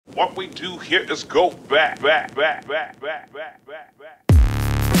What we do here is go back. Gaggle.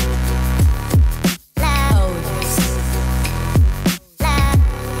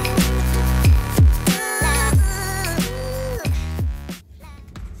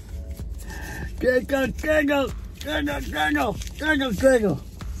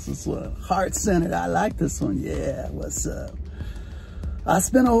 This is heart-centered. I like this one. Yeah, what's up? I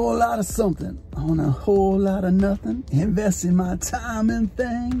spent a whole lot of something on a whole lot of nothing, investing my time in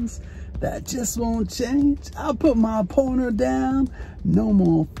things that just won't change. I'll put my pointer down, no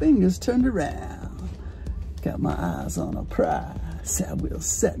more fingers turned around. Got my eyes on a prize that will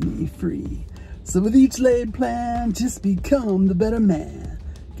set me free. So with each laid plan, just become the better man.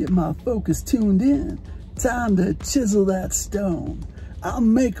 Get my focus tuned in, time to chisel that stone. I'll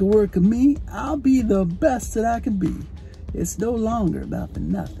make a work of me, I'll be the best that I can be. It's no longer about the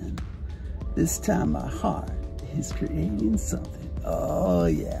nothing. This time my heart is creating something. Oh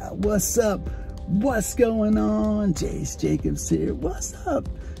yeah, what's up? What's going on? Jace Jacobs here. What's up?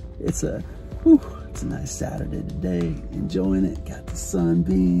 It's a nice Saturday today. Enjoying it. Got the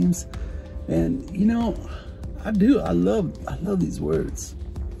sunbeams. And you know, I love these words.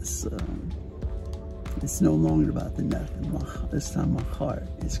 It's no longer about the nothing. This time my heart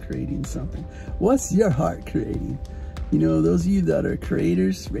is creating something. What's your heart creating? You know, those of you that are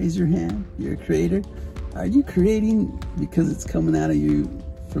creators, raise your hand. You're a creator. Are you creating because it's coming out of you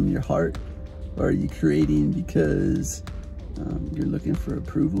from your heart? Or are you creating because you're looking for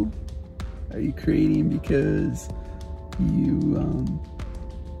approval? Are you creating because you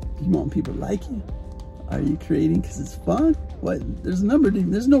want people to like you? Are you creating because it's fun? What? There's no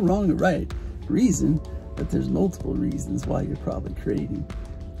wrong or right reason, but there's multiple reasons why you're probably creating.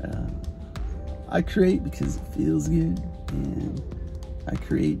 I create because it feels good, and I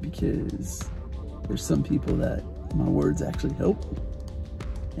create because there's some people that my words actually help,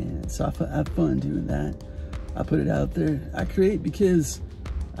 and so I have fun doing that. I put it out there. I create because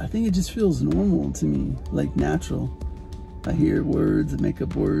I think it just feels normal to me, like natural. I hear words, I make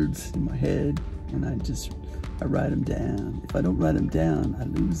up words in my head, and I write them down. If I don't write them down, I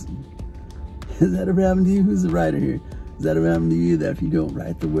lose them. Has that ever happened to you? Who's the writer here? Has that ever happened to you, that if you don't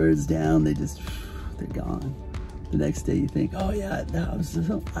write the words down, they're gone? The next day you think, oh yeah,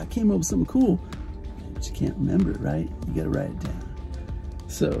 I came up with something cool, but you can't remember it, right? You gotta write it down.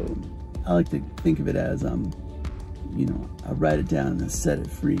 So I like to think of it as I write it down and then set it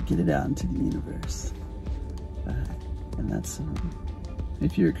free, get it out into the universe. And that's,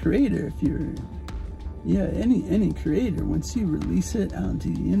 if you're a creator, any creator, once you release it out into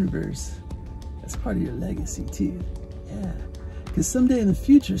the universe, that's part of your legacy too. Yeah, because someday in the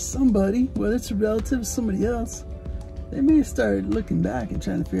future, somebody, whether it's a relative, somebody else, they may start looking back and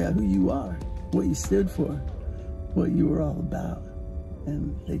trying to figure out who you are, what you stood for, what you were all about.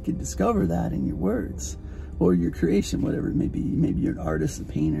 And they could discover that in your words or your creation, whatever it may be. Maybe you're an artist, a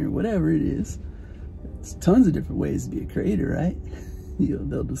painter, whatever it is. It's tons of different ways to be a creator, right?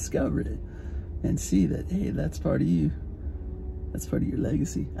 They'll discover it and see that, hey, that's part of you. That's part of your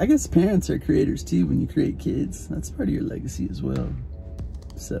legacy. I guess parents are creators too. When you create kids, that's part of your legacy as well.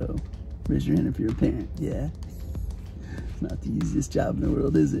 So raise your hand if you're a parent. Yeah. It's not the easiest job in the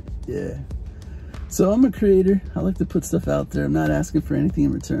world, is it? Yeah. So I'm a creator. I like to put stuff out there. I'm not asking for anything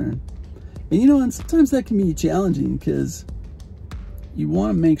in return. And you know, and sometimes that can be challenging because you want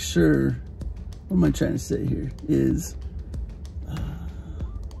to make sure, what am I trying to say here, is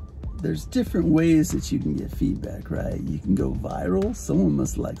there's different ways that you can get feedback, right? You can go viral. Someone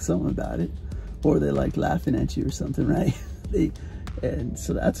must like something about it, or they like laughing at you or something, right? And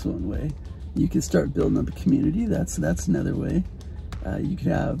so that's one way. You can start building up a community. That's another way. You could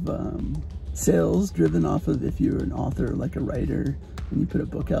have sales driven off of, if you're an author, like a writer, when you put a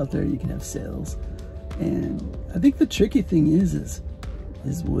book out there, you can have sales. And I think the tricky thing is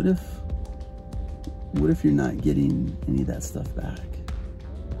what if you're not getting any of that stuff back?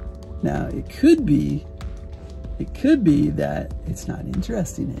 Now, it could be that it's not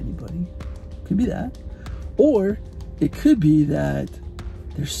interesting to anybody. Could be that. Or it could be that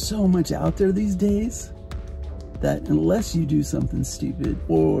there's so much out there these days that unless you do something stupid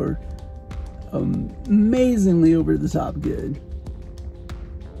or amazingly over the top good,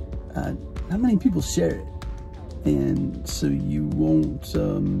 not many people share it. And so you won't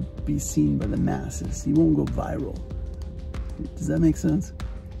be seen by the masses. You won't go viral. Does that make sense?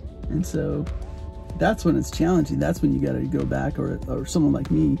 And so that's when it's challenging. That's when you got to go back, or someone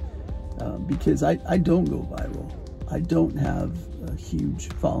like me, because I don't go viral. I don't have a huge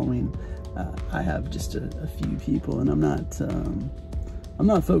following. I have just a few people, and I'm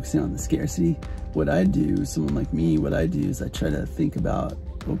not focusing on the scarcity. What I do, someone like me, what I do is I try to think about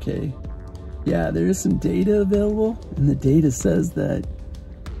okay, yeah, there is some data available, and the data says that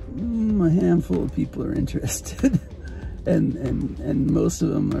a handful of people are interested, and most of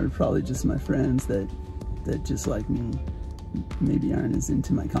them are probably just my friends that just like me, maybe aren't as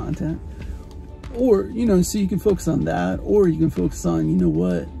into my content. Or, you know, so you can focus on that, or you can focus on, you know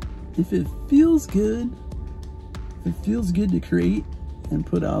what, if it feels good to create and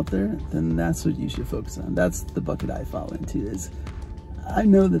put out there, then that's what you should focus on. That's the bucket I fall into. Is I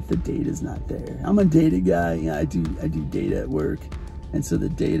know that the data is not there. I'm a data guy. Yeah, I do data at work, and so the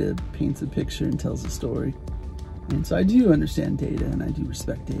data paints a picture and tells a story. And so I do understand data, and I do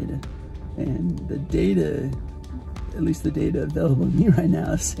respect data. And the data, at least the data available to me right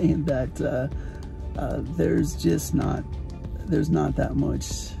now, is saying that there's not that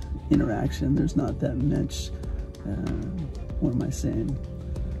much interaction. There's not that much. What am I saying?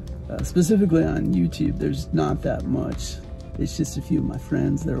 Specifically on YouTube, there's not that much. It's just a few of my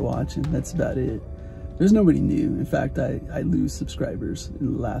friends that are watching. That's about it. There's nobody new. In fact, I lose subscribers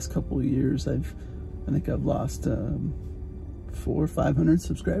in the last couple of years. I think I've lost 400 or 500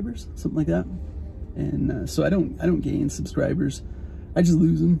 subscribers, something like that. And so I don't gain subscribers. I just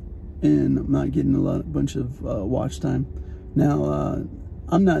lose them, and I'm not getting a bunch of watch time. Now,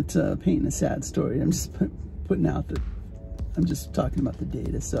 I'm not painting a sad story. I'm just putting out I'm just talking about the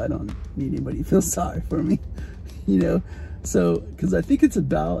data, so I don't need anybody to feel sorry for me, you know? So, because I think it's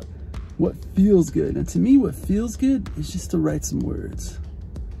about what feels good. And to me, what feels good is just to write some words.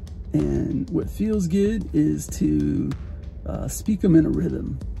 And what feels good is to speak them in a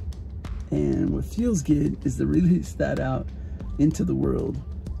rhythm. And what feels good is to release that out into the world.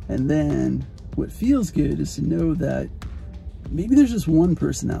 And then what feels good is to know that maybe there's just one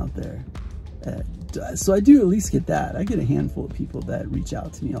person out there. So I do at least get that. I get a handful of people that reach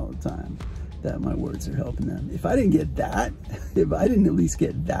out to me all the time, that my words are helping them. If I didn't get that, if I didn't at least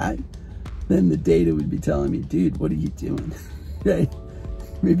get that, then the data would be telling me, dude, what are you doing? Right?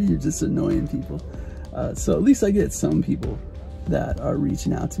 Maybe you're just annoying people. So at least I get some people that are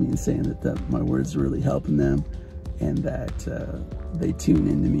reaching out to me and saying that my words are really helping them, and that they tune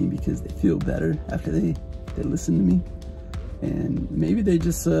into me because they feel better after they listen to me. And maybe they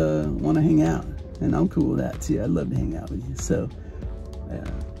just want to hang out, and I'm cool with that too. I'd love to hang out with you. So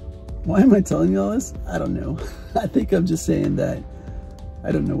why am I telling you all this? I don't know. I think I'm just saying that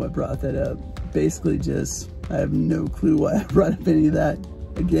I don't know what brought that up. Basically just, I have no clue why I brought up any of that.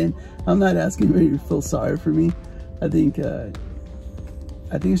 Again, I'm not asking anybody to feel sorry for me. I think it's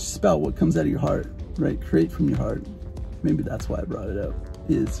just about what comes out of your heart, right? Create from your heart. Maybe that's why I brought it up,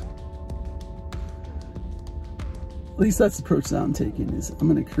 is at least that's the approach that I'm taking, is I'm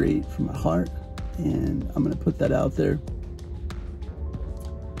going to create from my heart, and I'm going to put that out there,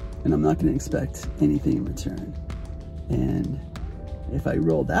 and I'm not going to expect anything in return. And if I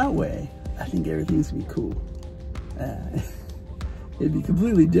roll that way, I think everything's going to be cool. It'd be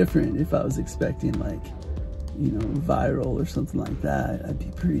completely different if I was expecting, like, you know, viral or something like that. I'd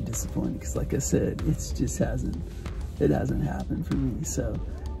be pretty disappointed, because like I said, it hasn't happened for me. So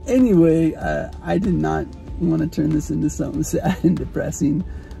anyway, I did not want to turn this into something sad and depressing.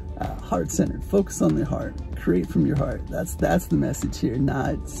 Heart-centered, focus on the heart, create from your heart. That's the message here.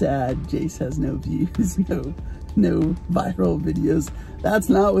 Not sad, Jace has no views, no viral videos. That's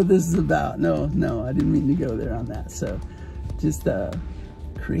not what this is about. No, I didn't mean to go there on that. So just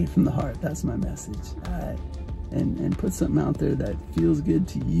create from the heart. That's my message. And put something out there that feels good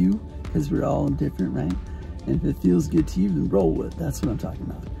to you, because we're all different, right? And if it feels good to you, then roll with it. That's what I'm talking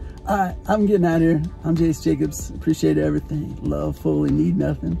about. All right, I'm getting out of here. I'm Jace Jacobs. Appreciate everything. Love fully, need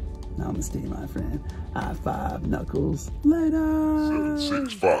nothing. Namaste, my friend. High five, knuckles. Later. 7,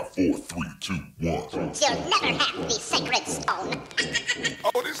 6, 5, 4, 3, 2, 1. You'll never have the sacred stone.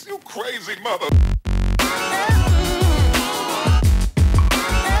 Oh, this you crazy mother.